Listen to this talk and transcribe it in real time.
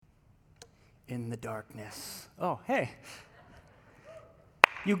in the darkness. Oh, hey.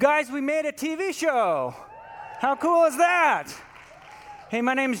 You guys, we made a TV show. How cool is that? Hey,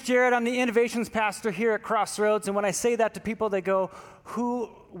 my name is Jared. I'm the innovations pastor here at Crossroads. And when I say that to people, they go,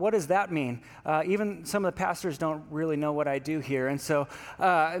 what does that mean? Even some of the pastors don't really know what I do here. And so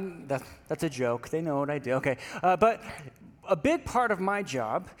that's a joke. They know what I do. Okay. But a big part of my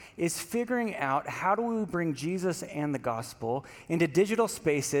job is figuring out how do we bring Jesus and the gospel into digital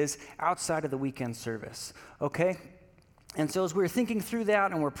spaces outside of the weekend service, okay? And so as we're thinking through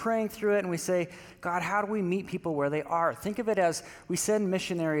that and we're praying through it and we say, God, how do we meet people where they are? Think of it as we send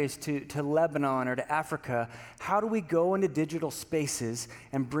missionaries to Lebanon or to Africa. How do we go into digital spaces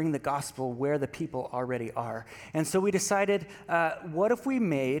and bring the gospel where the people already are? And so we decided, what if we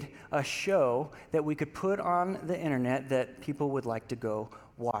made a show that we could put on the internet that people would like to go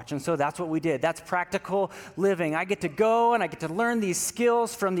watch? And so that's what we did. That's Practical Living. I get to go and I get to learn these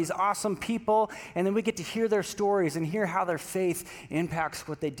skills from these awesome people, and then we get to hear their stories and hear how their faith impacts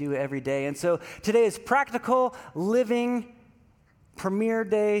what they do every day. And so today is Practical Living Premiere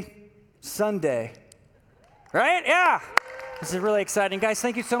Day Sunday. Right? Yeah. This is really exciting. Guys,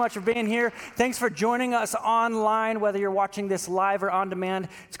 thank you so much for being here. Thanks for joining us online, whether you're watching this live or on demand.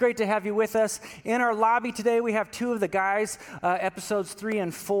 It's great to have you with us. In our lobby today, we have two of the guys, episodes 3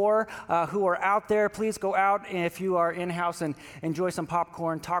 and 4, who are out there. Please go out if you are in-house and enjoy some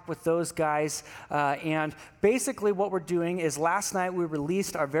popcorn, talk with those guys. And basically what we're doing is last night we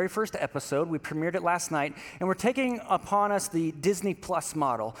released our very first episode. We premiered it last night, and we're taking upon us the Disney Plus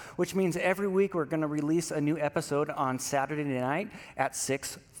model, which means every week we're going to release a new episode on Saturday night at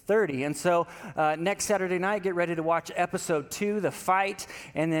 6:30. And so next Saturday night, get ready to watch episode 2, the fight,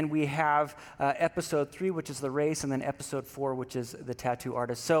 and then we have episode 3, which is the race, and then episode 4, which is the tattoo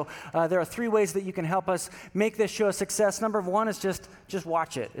artist. So there are 3 ways that you can help us make this show a success. Number 1 is just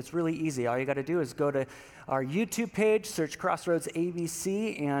watch it. It's really easy. All you got to do is go to our YouTube page, search Crossroads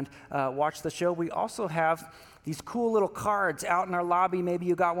ABC, and watch the show. We also have these cool little cards out in our lobby. Maybe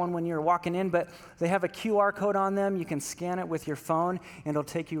you got one when you were walking in, but they have a QR code on them. You can scan it with your phone, and it'll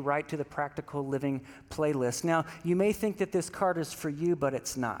take you right to the Practical Living playlist. Now, you may think that this card is for you, but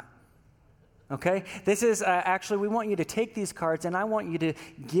it's not. Okay? This is actually, we want you to take these cards, and I want you to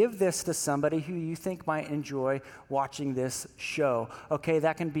give this to somebody who you think might enjoy watching this show. Okay?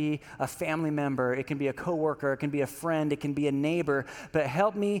 That can be a family member, it can be a coworker, it can be a friend, it can be a neighbor, but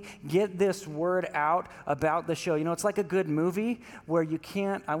help me get this word out about the show. You know, it's like a good movie where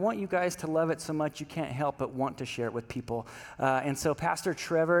I want you guys to love it so much you can't help but want to share it with people. And so Pastor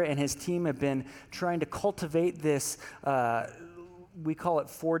Trevor and his team have been trying to cultivate this we call it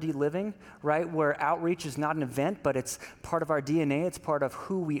 4D living, right? Where outreach is not an event, but it's part of our DNA. It's part of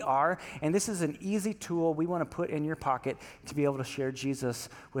who we are. And this is an easy tool we want to put in your pocket to be able to share Jesus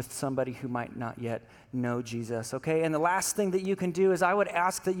with somebody who might not yet know Jesus, okay? And the last thing that you can do is I would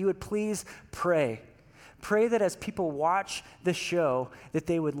ask that you would please pray. Pray that as people watch the show, that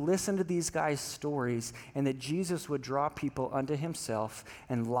they would listen to these guys' stories and that Jesus would draw people unto himself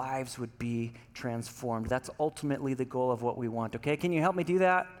and lives would be transformed. That's ultimately the goal of what we want, okay? Can you help me do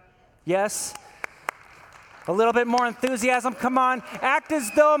that? Yes? A little bit more enthusiasm, come on. Act as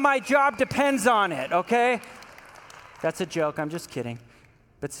though my job depends on it, okay? That's a joke, I'm just kidding.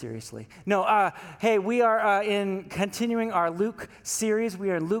 But seriously. No, hey, we are continuing our Luke series. We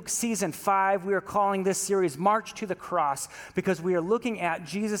are in Luke season 5. We are calling this series March to the Cross because we are looking at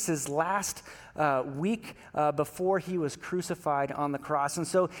Jesus' last week before he was crucified on the cross. And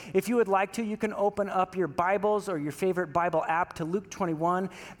so if you would like to, you can open up your Bibles or your favorite Bible app to Luke 21.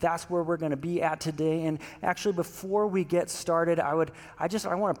 That's where we're going to be at today. And actually, before we get started, I want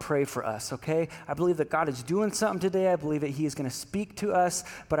to pray for us, okay? I believe that God is doing something today. I believe that he is going to speak to us,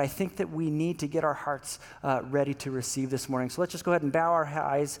 but I think that we need to get our hearts ready to receive this morning. So let's just go ahead and bow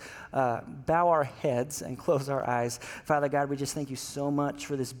our heads and close our eyes. Father God, we just thank you so much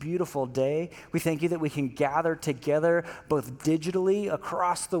for this beautiful day. We thank you that we can gather together both digitally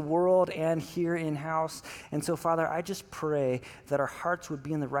across the world and here in-house. And so, Father, I just pray that our hearts would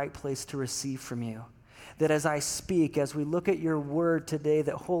be in the right place to receive from you. That as I speak, as we look at your word today,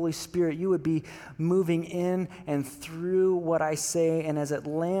 that Holy Spirit, you would be moving in and through what I say. And as it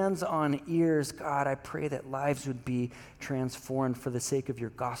lands on ears, God, I pray that lives would be transformed for the sake of your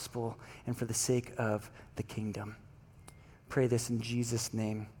gospel and for the sake of the kingdom. Pray this in Jesus'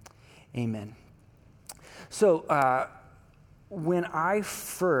 name. Amen. So when I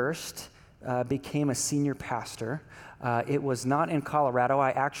first became a senior pastor. It was not in Colorado.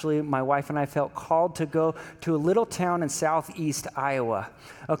 My wife and I felt called to go to a little town in southeast Iowa.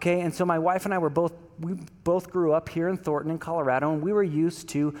 Okay, and so my wife and I we both grew up here in Thornton in Colorado, and we were used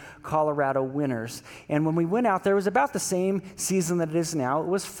to Colorado winters. And when we went out there, it was about the same season that it is now. It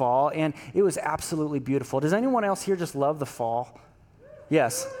was fall, and it was absolutely beautiful. Does anyone else here just love the fall?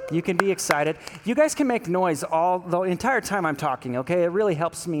 Yes, you can be excited. You guys can make noise all the entire time I'm talking, okay? It really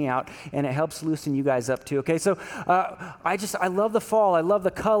helps me out, and it helps loosen you guys up too, okay? So I love the fall. I love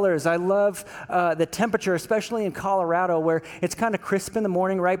the colors. I love the temperature, especially in Colorado, where it's kind of crisp in the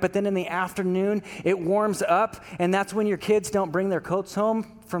morning, right? But then in the afternoon, it warms up, and that's when your kids don't bring their coats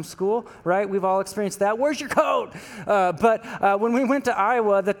home from school, right? We've all experienced that. Where's your coat? But when we went to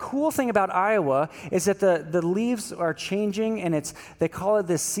Iowa, the cool thing about Iowa is that the leaves are changing, and they call it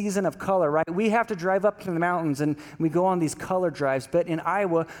this season of color, right? We have to drive up to the mountains, and we go on these color drives. But in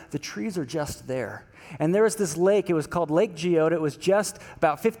Iowa, the trees are just there. And there was this lake. It was called Lake Geode. It was just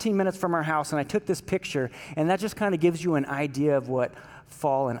about 15 minutes from our house, and I took this picture, and that just kind of gives you an idea of what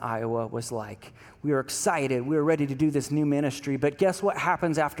fall in Iowa was like. We were excited. We were ready to do this new ministry. But guess what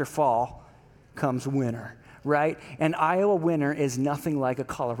happens after fall? Comes winter, right? And Iowa winter is nothing like a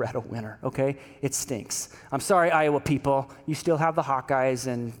Colorado winter, okay? It stinks. I'm sorry, Iowa people. You still have the Hawkeyes,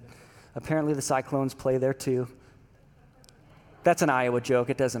 and apparently the Cyclones play there too. That's an Iowa joke.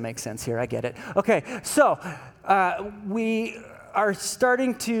 It doesn't make sense here. I get it. Okay, so we are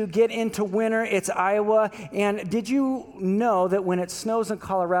starting to get into winter. It's Iowa. And did you know that when it snows in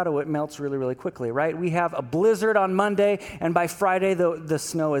Colorado, it melts really, really quickly, right? We have a blizzard on Monday, and by Friday, the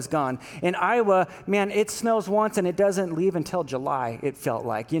snow is gone. In Iowa, man, it snows once, and it doesn't leave until July, it felt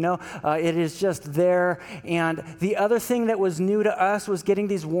like, it is just there. And the other thing that was new to us was getting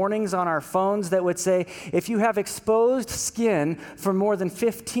these warnings on our phones that would say, if you have exposed skin for more than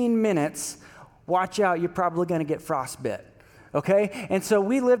 15 minutes, watch out, you're probably going to get frostbite. Okay? And so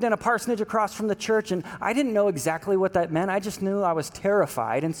we lived in a parsonage across from the church, and I didn't know exactly what that meant. I just knew I was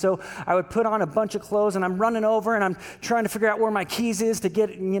terrified. And so I would put on a bunch of clothes, and I'm running over, and I'm trying to figure out where my keys is to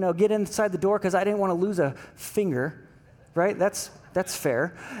get inside the door because I didn't want to lose a finger, right? That's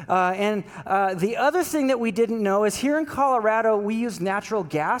fair. And the other thing that we didn't know is here in Colorado, we use natural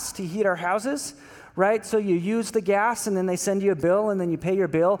gas to heat our houses. Right? So you use the gas, and then they send you a bill, and then you pay your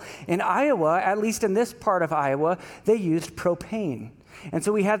bill. In Iowa, at least in this part of Iowa, they used propane. And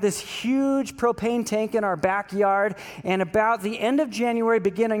so we had this huge propane tank in our backyard, and about the end of January,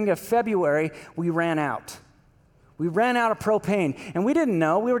 beginning of February, we ran out. We ran out of propane, and we didn't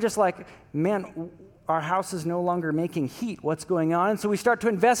know. We were just like, man, our house is no longer making heat. What's going on? And so we start to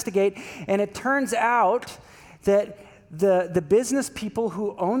investigate, and it turns out that the business people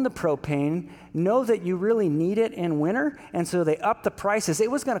who own the propane know that you really need it in winter, and so they up the prices. It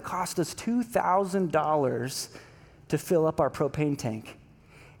was going to cost us $2,000 to fill up our propane tank.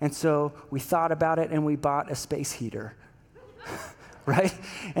 And so we thought about it, and we bought a space heater, right?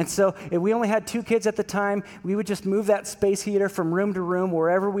 And so if we only had 2 kids at the time, we would just move that space heater from room to room,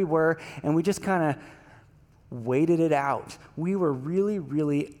 wherever we were, and we just kind of waited it out. We were really,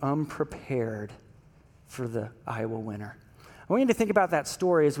 really unprepared for the Iowa winter. I want you to think about that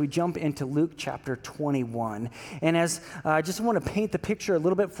story as we jump into Luke chapter 21. And as I just want to paint the picture a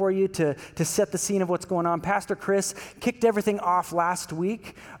little bit for you to set the scene of what's going on. Pastor Chris kicked everything off last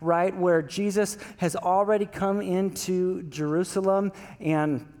week, right, where Jesus has already come into Jerusalem,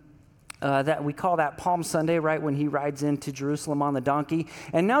 and that we call that Palm Sunday, right, when he rides into Jerusalem on the donkey.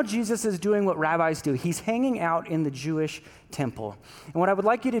 And now Jesus is doing what rabbis do. He's hanging out in the Jewish temple. And what I would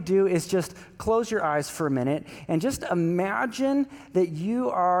like you to do is just close your eyes for a minute and just imagine that you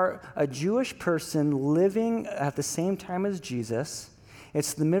are a Jewish person living at the same time as Jesus.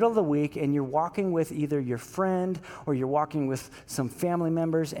 It's the middle of the week, and you're walking with either your friend or you're walking with some family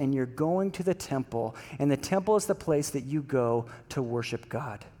members, and you're going to the temple. And the temple is the place that you go to worship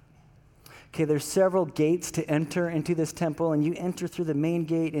God. Okay, there's several gates to enter into this temple, and you enter through the main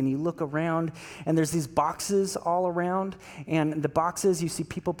gate, and you look around, and there's these boxes all around, and the boxes, you see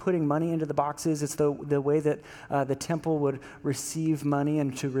people putting money into the boxes. It's the way that the temple would receive money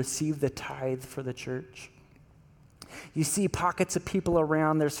and to receive the tithe for the church. You see pockets of people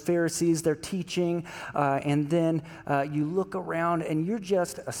around. There's Pharisees, they're teaching, and then you look around, and you're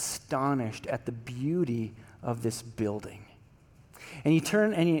just astonished at the beauty of this building. And you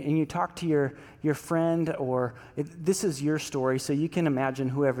turn and you talk to your friend, or this is your story, so you can imagine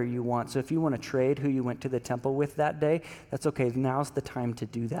whoever you want. So if you want to trade who you went to the temple with that day, that's okay. Now's the time to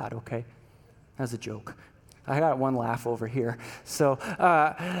do that, okay? That's a joke. I got one laugh over here. So,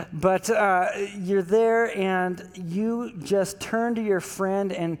 but you're there and you just turn to your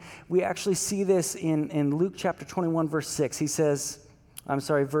friend, and we actually see this in Luke chapter 21, verse 6. He says, it's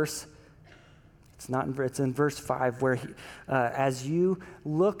in verse 5, where as you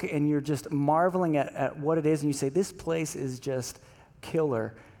look and you're just marveling at what it is, and you say, this place is just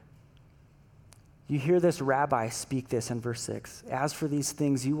killer. You hear this rabbi speak this in verse 6. As for these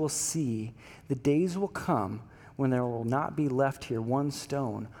things you will see, the days will come when there will not be left here one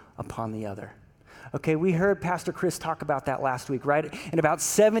stone upon the other. Okay, we heard Pastor Chris talk about that last week, right? In about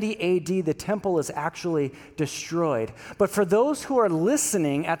 70 AD, the temple is actually destroyed. But for those who are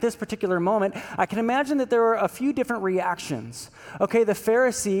listening at this particular moment, I can imagine that there are a few different reactions. Okay, the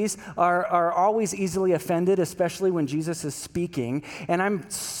Pharisees are always easily offended, especially when Jesus is speaking. And I'm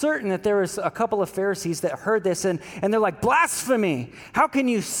certain that there was a couple of Pharisees that heard this and they're like, blasphemy! How can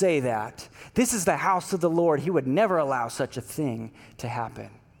you say that? This is the house of the Lord. He would never allow such a thing to happen.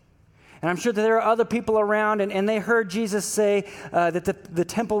 And I'm sure that there are other people around, and they heard Jesus say that the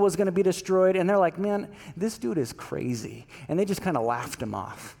temple was going to be destroyed, and they're like, man, this dude is crazy. And they just kind of laughed him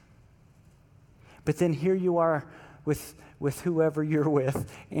off. But then here you are with whoever you're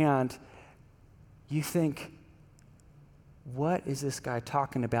with, and you think, what is this guy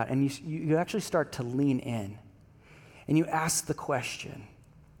talking about? And you actually start to lean in, and you ask the question.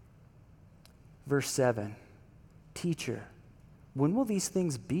 Verse 7, teacher, when will these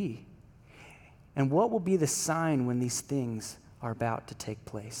things be? And what will be the sign when these things are about to take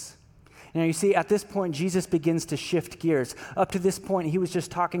place? Now, you see, at this point, Jesus begins to shift gears. Up to this point, he was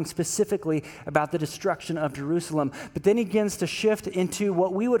just talking specifically about the destruction of Jerusalem. But then he begins to shift into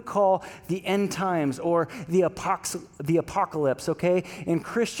what we would call the end times or the apocalypse, okay? In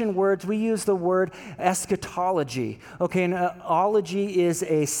Christian words, we use the word eschatology, okay? And ology is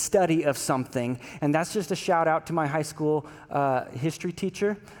a study of something. And that's just a shout out to my high school history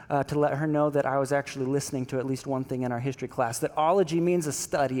teacher to let her know that I was actually listening to at least one thing in our history class, that ology means a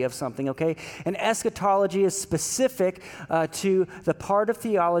study of something, okay? And eschatology is specific to the part of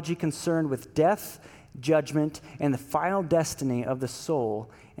theology concerned with death, judgment, and the final destiny of the soul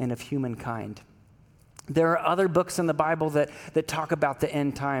and of humankind. There are other books in the Bible that talk about the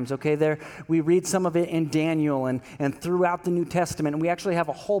end times, okay? We read some of it in Daniel and throughout the New Testament. And we actually have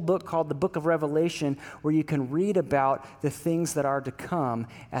a whole book called the Book of Revelation where you can read about the things that are to come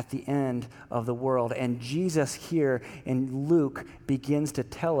at the end of the world. And Jesus here in Luke begins to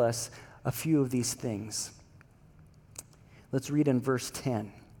tell us a few of these things. Let's read in verse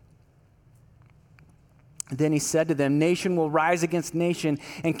 10. Then he said to them, nation will rise against nation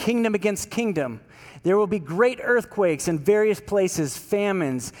and kingdom against kingdom. There will be great earthquakes in various places,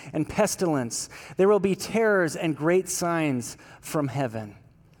 famines and pestilence. There will be terrors and great signs from heaven.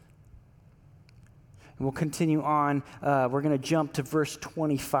 And we'll continue on. We're going to jump to verse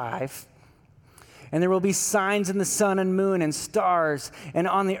 25. And there will be signs in the sun and moon and stars, and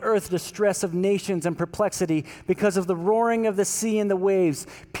on the earth distress of nations and perplexity because of the roaring of the sea and the waves,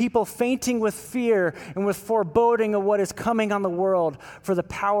 people fainting with fear and with foreboding of what is coming on the world, for the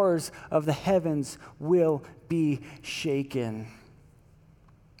powers of the heavens will be shaken.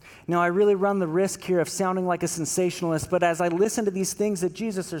 Now, I really run the risk here of sounding like a sensationalist, but as I listen to these things that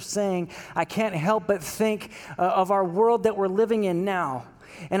Jesus is saying, I can't help but think of our world that we're living in now.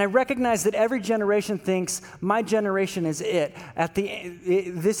 And I recognize that every generation thinks, my generation is it.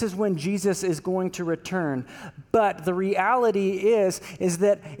 This is when Jesus is going to return. But the reality is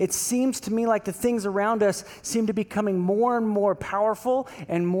that it seems to me like the things around us seem to be becoming more and more powerful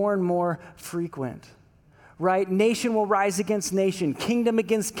and more frequent. Right? Nation will rise against nation, kingdom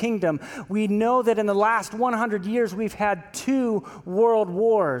against kingdom. We know that in the last 100 years, we've had 2 world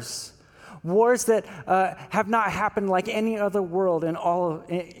wars. Wars that have not happened like any other world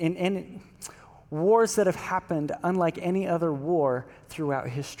wars that have happened unlike any other war throughout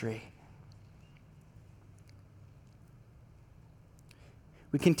history.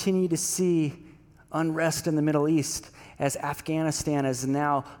 We continue to see unrest in the Middle East as Afghanistan is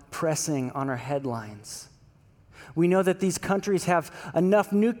now pressing on our headlines. We know that these countries have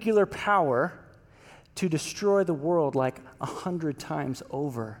enough nuclear power to destroy the world like 100 times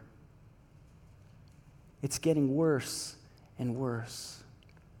over. It's getting worse and worse.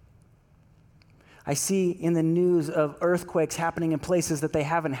 I see in the news of earthquakes happening in places that they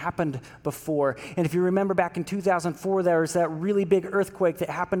haven't happened before. And if you remember back in 2004, there was that really big earthquake that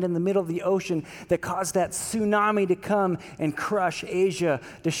happened in the middle of the ocean that caused that tsunami to come and crush Asia,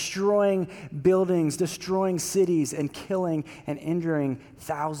 destroying buildings, destroying cities, and killing and injuring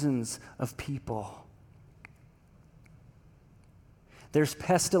thousands of people. There's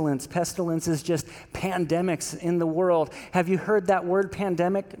pestilence. Pestilence is just pandemics in the world. Have you heard that word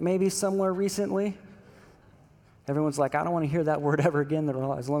pandemic maybe somewhere recently? Everyone's like, I don't want to hear that word ever again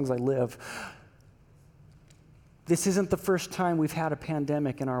as long as I live. This isn't the first time we've had a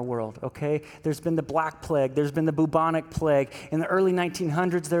pandemic in our world, okay? There's been the Black Plague. There's been the bubonic plague. In the early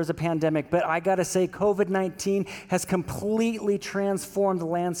 1900s, there was a pandemic. But I got to say, COVID-19 has completely transformed the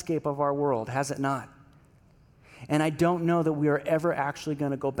landscape of our world, has it not? And I don't know that we are ever actually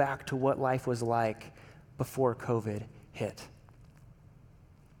going to go back to what life was like before COVID hit.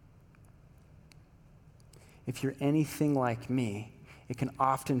 If you're anything like me, it can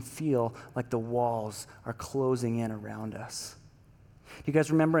often feel like the walls are closing in around us. Do you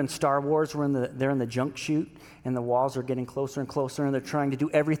guys remember in Star Wars they're in the junk chute and the walls are getting closer and closer and they're trying to do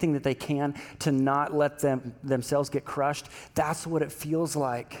everything that they can to not let themselves get crushed? That's what it feels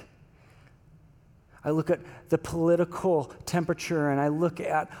like. I look at the political temperature and I look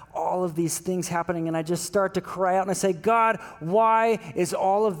at all of these things happening and I just start to cry out and I say, God, why is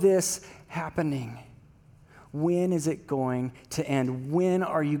all of this happening? When is it going to end? When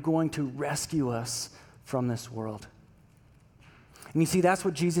are you going to rescue us from this world? And you see, that's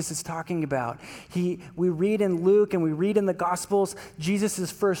what Jesus is talking about. We read in Luke and we read in the Gospels,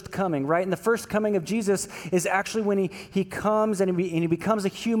 Jesus' first coming, right? And the first coming of Jesus is actually when he comes and he becomes a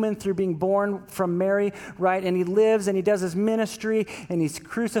human through being born from Mary, right? And he lives and he does his ministry and he's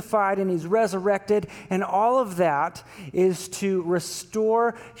crucified and he's resurrected. And all of that is to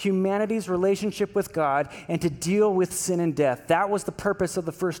restore humanity's relationship with God and to deal with sin and death. That was the purpose of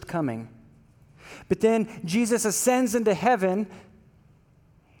the first coming. But then Jesus ascends into heaven.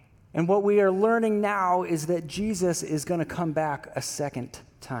 And what we are learning now is that Jesus is going to come back a second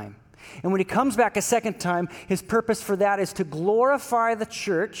time. And when he comes back a second time, his purpose for that is to glorify the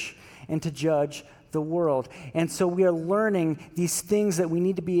church and to judge the world. And so we are learning these things that we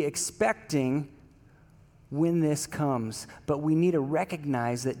need to be expecting when this comes. But we need to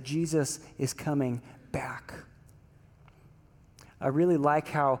recognize that Jesus is coming back. I really like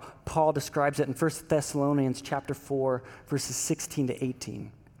how Paul describes it in 1 Thessalonians chapter 4, verses 16 to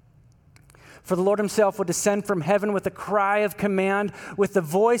 18. For the Lord himself will descend from heaven with a cry of command, with the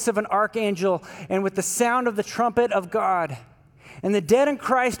voice of an archangel, and with the sound of the trumpet of God. And the dead in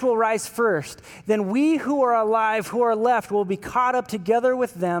Christ will rise first. Then we who are alive, who are left, will be caught up together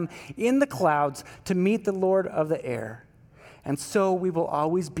with them in the clouds to meet the Lord of the air. And so we will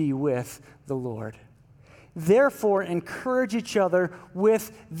always be with the Lord. Therefore, encourage each other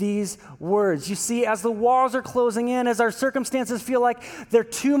with these words. You see, as the walls are closing in, as our circumstances feel like they're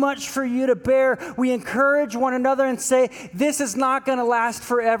too much for you to bear, we encourage one another and say, this is not going to last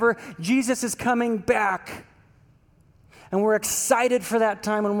forever. Jesus is coming back. And we're excited for that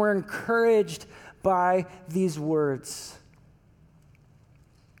time, and we're encouraged by these words.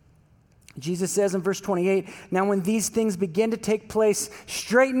 Jesus says in verse 28, now when these things begin to take place,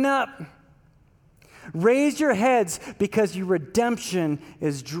 straighten up. Raise your heads because your redemption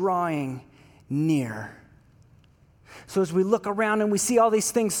is drawing near. So as we look around and we see all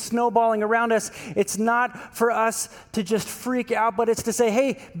these things snowballing around us, it's not for us to just freak out, but it's to say,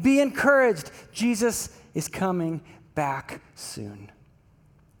 hey, be encouraged. Jesus is coming back soon.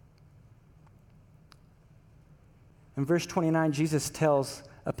 In verse 29, Jesus tells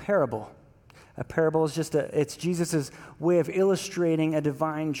a parable. A parable is it's Jesus' way of illustrating a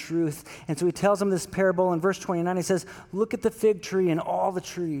divine truth. And so he tells them this parable in verse 29. He says, look at the fig tree and all the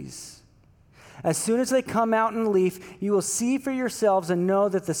trees. As soon as they come out in leaf, you will see for yourselves and know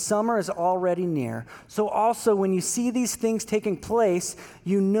that the summer is already near. So also, when you see these things taking place,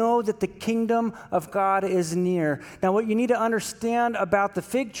 you know that the kingdom of God is near. Now, what you need to understand about the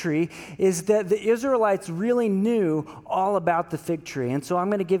fig tree is that the Israelites really knew all about the fig tree. And so I'm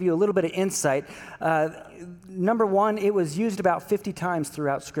going to give you a little bit of insight. Number one, it was used about 50 times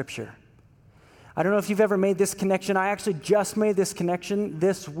throughout Scripture. I don't know if you've ever made this connection. I actually just made this connection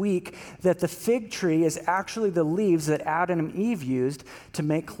this week that the fig tree is actually the leaves that Adam and Eve used to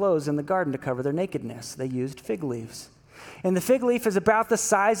make clothes in the garden to cover their nakedness. They used fig leaves. And the fig leaf is about the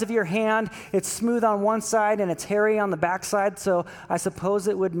size of your hand. It's smooth on one side and it's hairy on the back side, so I suppose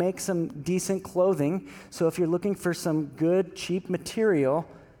it would make some decent clothing. So if you're looking for some good, cheap material,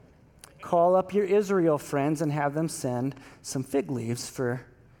 call up your Israel friends and have them send some fig leaves for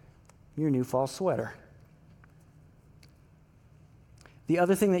your new fall sweater. The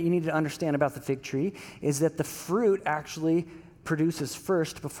other thing that you need to understand about the fig tree is that the fruit actually produces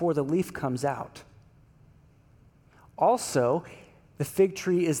first before the leaf comes out. Also, the fig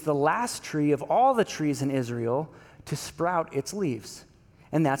tree is the last tree of all the trees in Israel to sprout its leaves.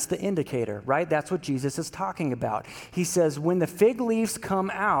 And that's the indicator, right? That's what Jesus is talking about. He says, when the fig leaves come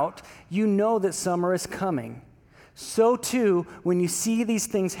out, you know that summer is coming. So too, when you see these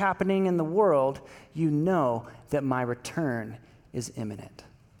things happening in the world, you know that my return is imminent.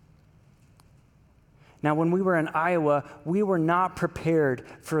 Now, when we were in Iowa, we were not prepared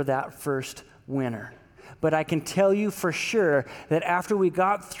for that first winter. But I can tell you for sure that after we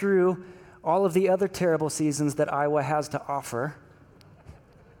got through all of the other terrible seasons that Iowa has to offer,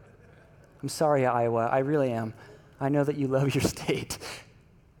 I'm sorry, Iowa, I really am. I know that you love your state.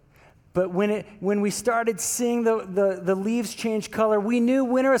 But when we started seeing the leaves change color, we knew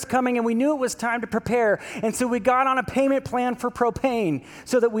winter was coming and we knew it was time to prepare. And so we got on a payment plan for propane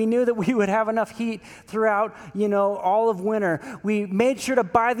so that we knew that we would have enough heat throughout, all of winter. We made sure to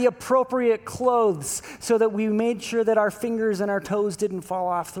buy the appropriate clothes so that we made sure that our fingers and our toes didn't fall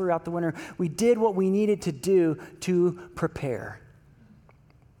off throughout the winter. We did what we needed to do to prepare.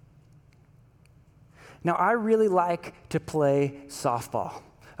 Now, I really like to play softball.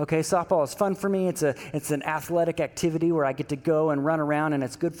 Okay, softball is fun for me. It's an athletic activity where I get to go and run around, and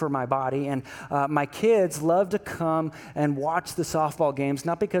it's good for my body. And my kids love to come and watch the softball games,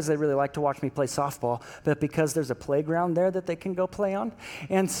 not because they really like to watch me play softball, but because there's a playground there that they can go play on.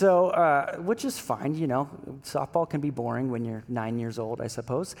 And so, which is fine, softball can be boring when you're 9 years old, I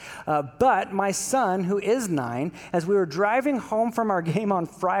suppose. But my son, who is 9, as we were driving home from our game on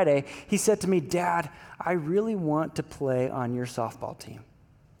Friday, he said to me, "Dad, I really want to play on your softball team."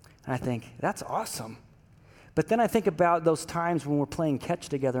 And I think, that's awesome. But then I think about those times when we're playing catch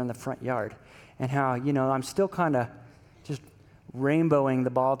together in the front yard and how, I'm still kind of just rainbowing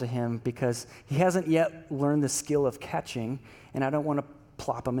the ball to him because he hasn't yet learned the skill of catching, and I don't want to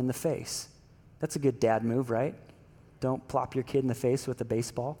plop him in the face. That's a good dad move, right? Don't plop your kid in the face with a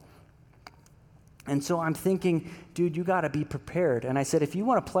baseball. And so I'm thinking, dude, you got to be prepared. And I said, if you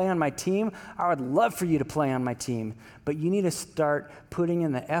want to play on my team, I would love for you to play on my team. But you need to start putting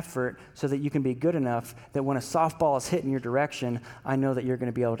in the effort so that you can be good enough that when a softball is hitting your direction, I know that you're going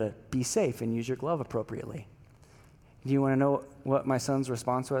to be able to be safe and use your glove appropriately. Do you want to know what my son's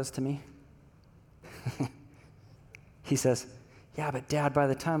response was to me? He says, "Yeah, but Dad, by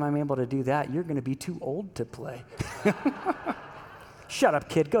the time I'm able to do that, you're going to be too old to play." Shut up,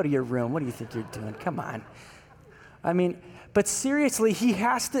 kid. Go to your room. What do you think you're doing? Come on. But seriously, you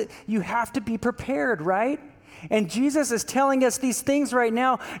have to be prepared, right? And Jesus is telling us these things right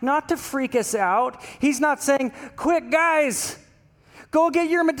now, not to freak us out. He's not saying, "Quick, guys, go get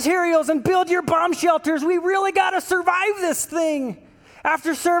your materials and build your bomb shelters. We really got to survive this thing.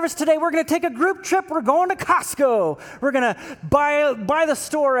 After service today, we're going to take a group trip. We're going to Costco. We're going to buy the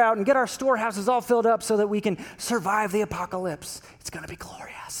store out and get our storehouses all filled up so that we can survive the apocalypse. It's going to be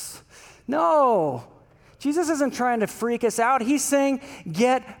glorious." No, Jesus isn't trying to freak us out. He's saying,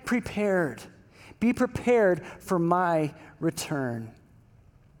 get prepared. Be prepared for my return.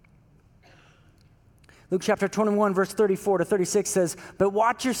 Luke chapter 21, verse 34 to 36 says, "But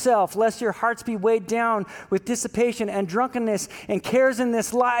watch yourself, lest your hearts be weighed down with dissipation and drunkenness and cares in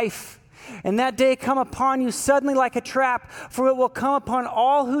this life. And that day come upon you suddenly like a trap, for it will come upon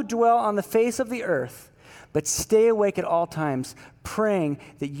all who dwell on the face of the earth. But stay awake at all times, praying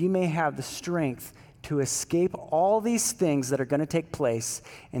that you may have the strength to escape all these things that are going to take place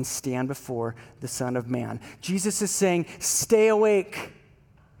and stand before the Son of Man." Jesus is saying, stay awake,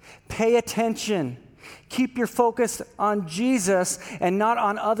 pay attention. Keep your focus on Jesus and not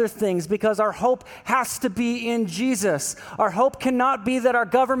on other things, because our hope has to be in Jesus. Our hope cannot be that our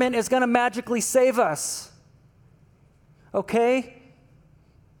government is going to magically save us. Okay?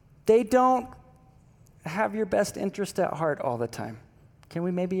 They don't have your best interest at heart all the time. Can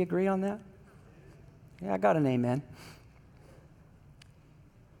we maybe agree on that? Yeah, I got an amen.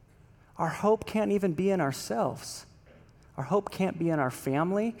 Our hope can't even be in ourselves. Our hope can't be in our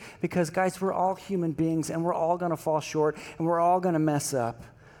family because, guys, we're all human beings and we're all going to fall short and we're all going to mess up.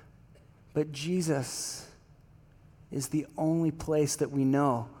 But Jesus is the only place that we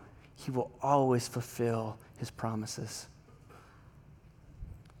know He will always fulfill His promises.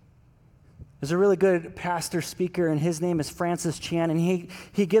 There's a really good pastor speaker, and his name is Francis Chan, and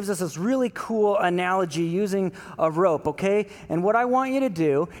he gives us this really cool analogy using a rope, okay? And what I want you to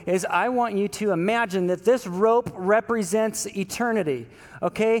do is I want you to imagine that this rope represents eternity,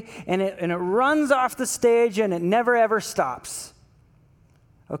 okay? And it runs off the stage, and it never, ever stops,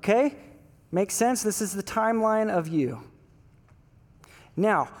 okay? Makes sense? This is the timeline of you.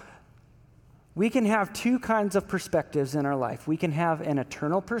 Now, we can have two kinds of perspectives in our life. We can have an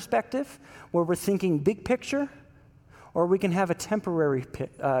eternal perspective where we're thinking big picture, or we can have a temporary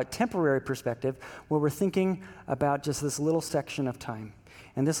perspective where we're thinking about just this little section of time.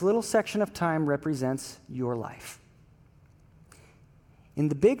 And this little section of time represents your life. In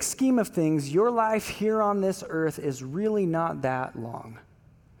the big scheme of things, your life here on this earth is really not that long,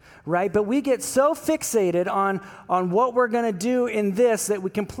 right? But we get so fixated on what we're going to do in this that we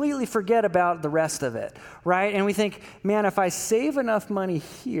completely forget about the rest of it, right? And we think, man, if I save enough money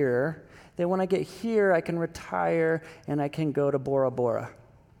here, then when I get here, I can retire and I can go to Bora Bora.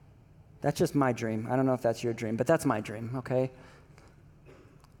 That's just my dream. I don't know if that's your dream, but that's my dream, okay?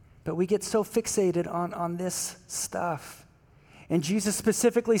 But we get so fixated on this stuff. And Jesus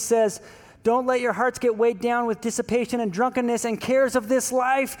specifically says, don't let your hearts get weighed down with dissipation and drunkenness and cares of this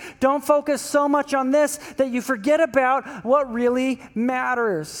life. Don't focus so much on this that you forget about what really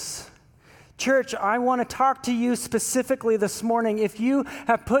matters. Church, I want to talk to you specifically this morning. If you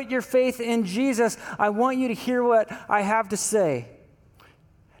have put your faith in Jesus, I want you to hear what I have to say.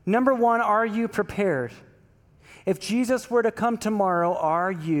 Number one, are you prepared? If Jesus were to come tomorrow,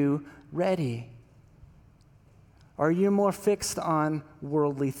 are you ready? Are you more fixed on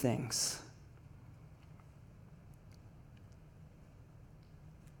worldly things?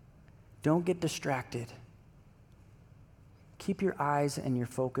 Don't get distracted. Keep your eyes and your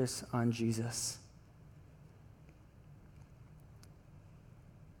focus on Jesus.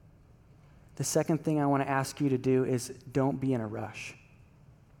 The second thing I want to ask you to do is don't be in a rush.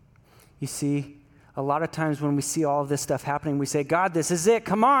 You see, a lot of times when we see all of this stuff happening, we say, God, this is it.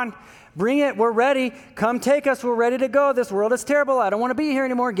 Come on, bring it. We're ready. Come take us. We're ready to go. This world is terrible. I don't want to be here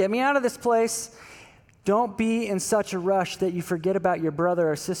anymore. Get me out of this place. Don't be in such a rush that you forget about your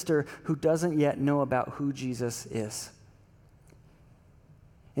brother or sister who doesn't yet know about who Jesus is.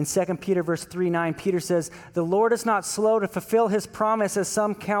 In 2 Peter verse 3:9, Peter says, the Lord is not slow to fulfill his promise as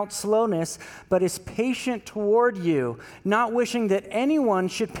some count slowness, but is patient toward you, not wishing that anyone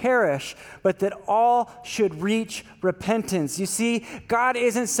should perish, but that all should reach repentance. You see, God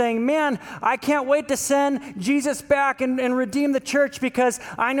isn't saying, man, I can't wait to send Jesus back and redeem the church because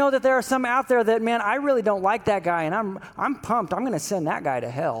I know that there are some out there that, man, I really don't like that guy and I'm pumped. I'm going to send that guy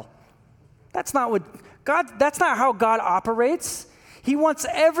to hell. That's not how God operates. He wants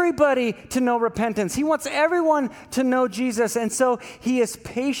everybody to know repentance. He wants everyone to know Jesus. And so he is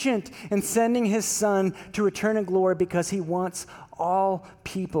patient in sending his son to return in glory because he wants all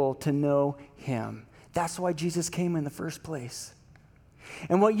people to know him. That's why Jesus came in the first place.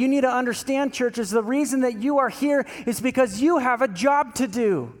 And what you need to understand, church, is the reason that you are here is because you have a job to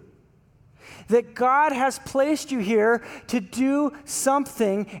do. That God has placed you here to do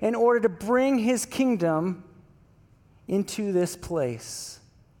something in order to bring his kingdom into this place.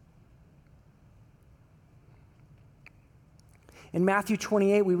 In Matthew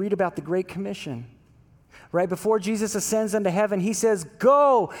 28, we read about the Great Commission. Right before Jesus ascends into heaven, he says,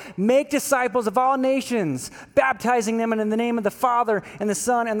 go, make disciples of all nations, baptizing them in the name of the Father and the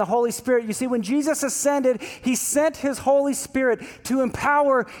Son and the Holy Spirit. You see, when Jesus ascended, he sent his Holy Spirit to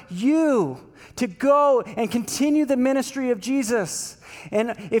empower you to go and continue the ministry of Jesus.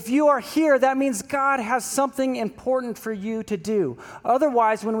 And if you are here, that means God has something important for you to do.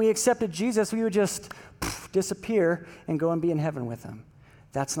 Otherwise, when we accepted Jesus, we would just disappear and go and be in heaven with him.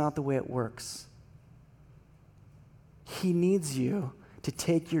 That's not the way it works. He needs you to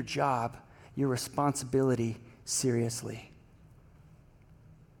take your job, your responsibility seriously.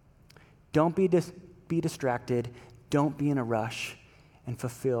 Don't be distracted. Don't be in a rush, and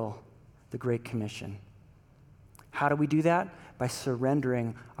fulfill the Great Commission. How do we do that? By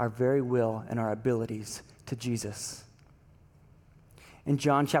surrendering our very will and our abilities to Jesus. In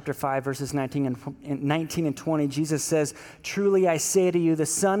John chapter 5, verses 19 and 20, Jesus says, truly I say to you, the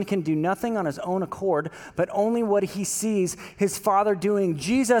Son can do nothing on his own accord, but only what he sees his Father doing.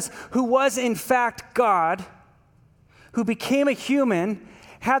 Jesus, who was in fact God, who became a human,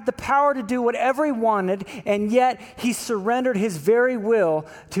 had the power to do whatever he wanted, and yet he surrendered his very will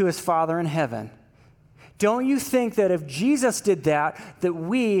to his Father in heaven. Don't you think that if Jesus did that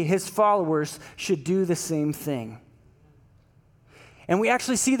we, his followers, should do the same thing? And we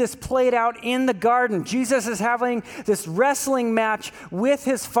actually see this played out in the garden. Jesus is having this wrestling match with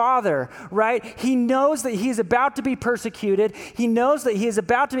his Father, right? He knows that he's about to be persecuted. He knows that he is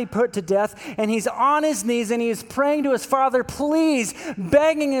about to be put to death. And he's on his knees and he is praying to his Father, please,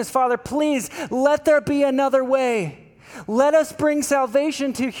 begging his Father, please, let there be another way. Let us bring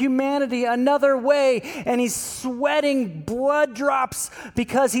salvation to humanity another way. And he's sweating blood drops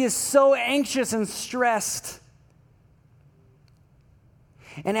because he is so anxious and stressed.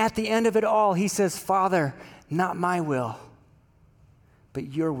 And at the end of it all, he says, Father, not my will,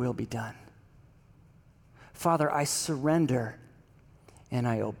 but your will be done. Father, I surrender and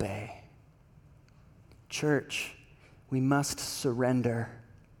I obey. Church, we must surrender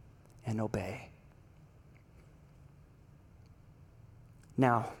and obey.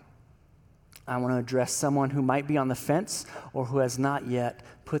 Now, I want to address someone who might be on the fence or who has not yet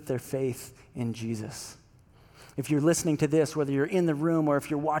put their faith in Jesus. If you're listening to this, whether you're in the room or if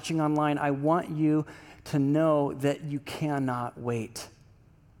you're watching online, I want you to know that you cannot wait.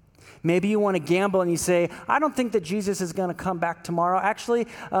 Maybe you want to gamble and you say, I don't think that Jesus is going to come back tomorrow. Actually,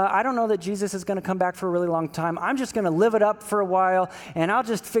 I don't know that Jesus is going to come back for a really long time. I'm just going to live it up for a while, and I'll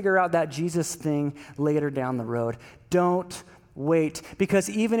just figure out that Jesus thing later down the road. Don't wait, because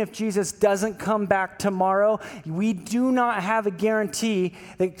even if Jesus doesn't come back tomorrow, we do not have a guarantee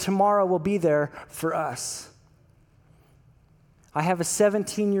that tomorrow will be there for us. I have a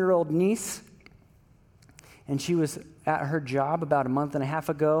 17-year-old niece, and she was at her job about a month and a half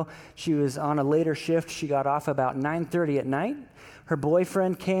ago. She was on a later shift. She got off about 9:30 at night. Her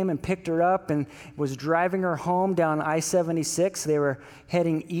boyfriend came and picked her up and was driving her home down I-76. They were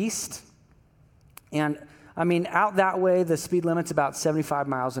heading east. And out that way, the speed limit's about 75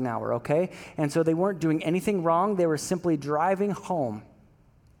 miles an hour, okay? And so they weren't doing anything wrong. They were simply driving home.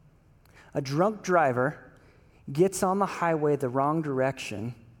 A drunk driver gets on the highway the wrong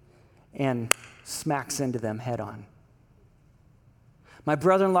direction and smacks into them head on. My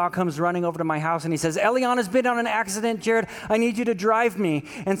brother-in-law comes running over to my house and he says, Eliana's been on an accident, Jared. I need you to drive me.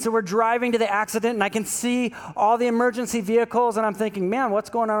 And so we're driving to the accident and I can see all the emergency vehicles and I'm thinking, man,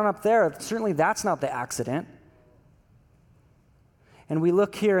 what's going on up there? Certainly that's not the accident. And we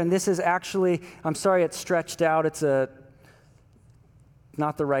look here and this is actually, I'm sorry it's stretched out. It's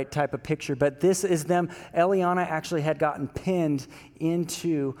not the right type of picture, but this is them. Eliana actually had gotten pinned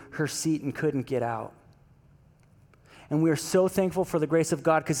into her seat and couldn't get out. And we are so thankful for the grace of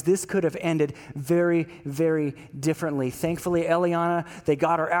God because this could have ended very, very differently. Thankfully, Eliana, they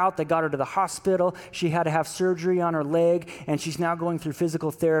got her out. They got her to the hospital. She had to have surgery on her leg, and she's now going through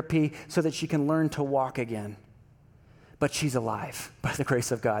physical therapy so that she can learn to walk again. But she's alive. By the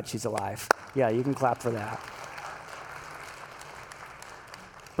grace of God, she's alive. Yeah, you can clap for that.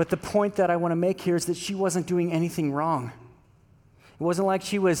 But the point that I want to make here is that she wasn't doing anything wrong. It wasn't like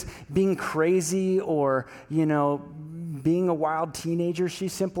she was being crazy or, being a wild teenager. She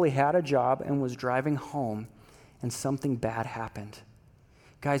simply had a job and was driving home, and something bad happened.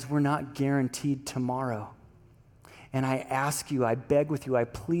 Guys, we're not guaranteed tomorrow. And I ask you, I beg with you, I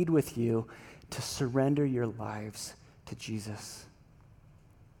plead with you to surrender your lives to Jesus.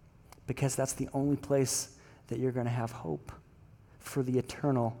 Because that's the only place that you're going to have hope for the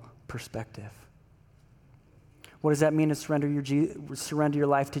eternal perspective. What does that mean to surrender your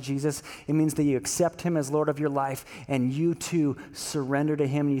life to Jesus? It means that you accept him as Lord of your life and you too surrender to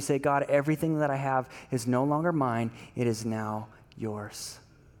him and you say, God, everything that I have is no longer mine. It is now yours.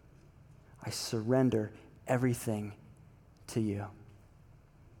 I surrender everything to you.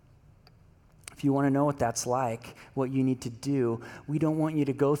 If you want to know what that's like, what you need to do, we don't want you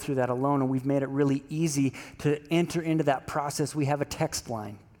to go through that alone, and we've made it really easy to enter into that process. We have a text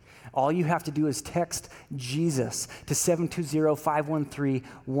line. All you have to do is text Jesus to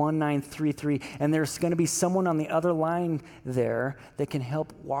 720-513-1933, and there's going to be someone on the other line there that can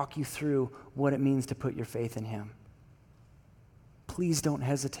help walk you through what it means to put your faith in him. Please don't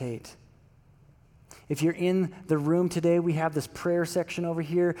hesitate. If you're in the room today, we have this prayer section over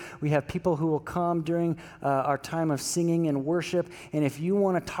here. We have people who will come during our time of singing and worship. And if you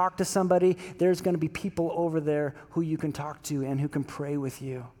want to talk to somebody, there's going to be people over there who you can talk to and who can pray with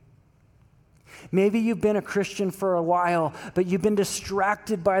you. Maybe you've been a Christian for a while, but you've been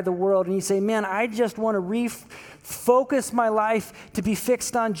distracted by the world, and you say, man, I just want to refocus my life to be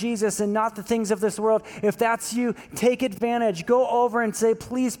fixed on Jesus and not the things of this world. If that's you, take advantage. Go over and say,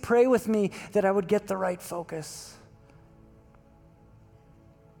 please pray with me that I would get the right focus.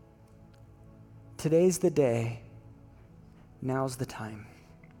 Today's the day. Now's the time.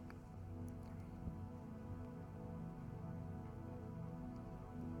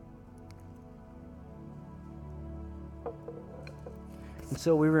 And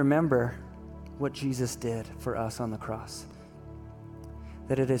so we remember what Jesus did for us on the cross.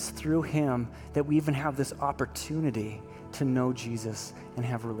 That it is through him that we even have this opportunity to know Jesus and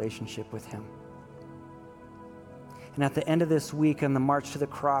have a relationship with him. And at the end of this week on the March to the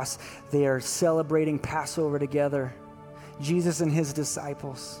Cross, they are celebrating Passover together, Jesus and his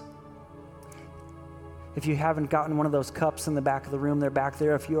disciples. If you haven't gotten one of those cups in the back of the room, they're back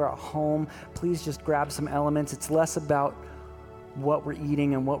there. If you are at home, please just grab some elements. It's less about what we're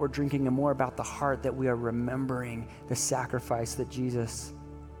eating and what we're drinking and more about the heart that we are remembering the sacrifice that Jesus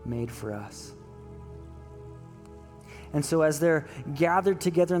made for us. And so as they're gathered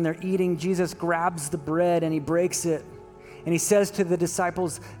together and they're eating, Jesus grabs the bread and he breaks it And he says to the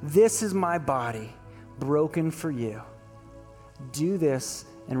disciples, "This is my body broken for you. Do this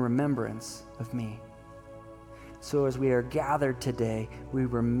in remembrance of me." So as we are gathered today, we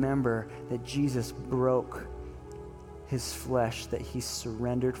remember that Jesus broke his flesh, that he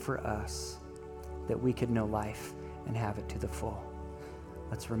surrendered for us, that we could know life and have it to the full.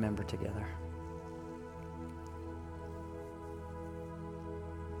 Let's remember together.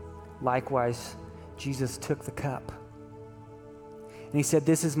 Likewise, Jesus took the cup and he said,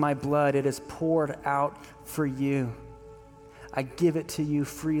 "This is my blood. It is poured out for you. I give it to you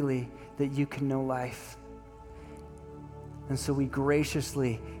freely that you can know life." And so we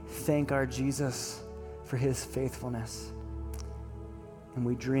graciously thank our Jesus for his faithfulness. And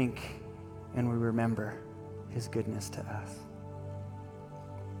we drink and we remember his goodness to us.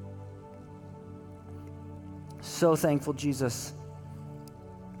 So thankful, Jesus,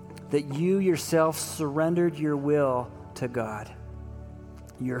 that you yourself surrendered your will to God,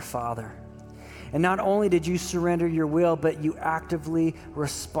 your Father. And not only did you surrender your will, but you actively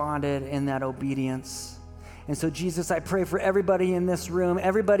responded in that obedience. And so, Jesus, I pray for everybody in this room,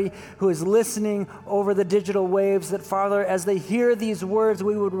 everybody who is listening over the digital waves, that, Father, as they hear these words,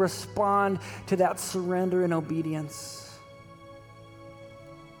 we would respond to that surrender and obedience.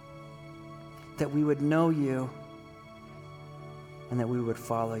 That we would know you and that we would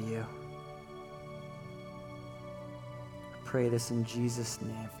follow you. I pray this in Jesus'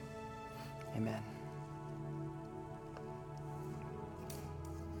 name. Amen.